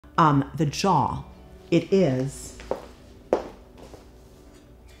the jaw. It is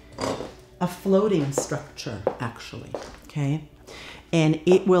a floating structure, actually, okay? And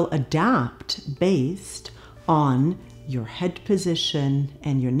it will adapt based on your head position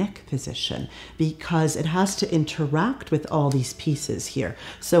and your neck position, because it has to interact with all these pieces here.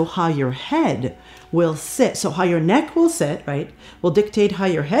 So how your head will sit, so how your neck will sit, right, will dictate how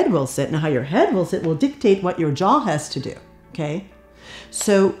your head will sit, and how your head will sit will dictate what your jaw has to do, okay?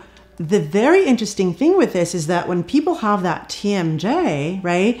 So the very interesting thing with this is that when people have that TMJ,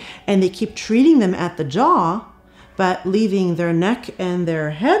 right, and they keep treating them at the jaw, but leaving their neck and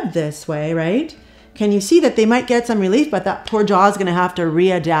their head this way, right? Can you see that they might get some relief, but that poor jaw is going to have to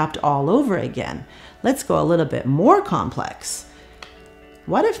readapt all over again? Let's go a little bit more complex.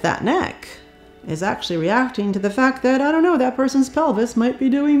 What if that neck is actually reacting to the fact that, I don't know, that person's pelvis might be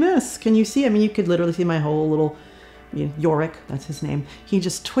doing this? Can you see? I mean, you could literally see my whole little, Yorick, that's his name. He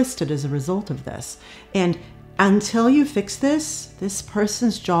just twisted as a result of this. And until you fix this, this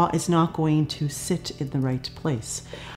person's jaw is not going to sit in the right place.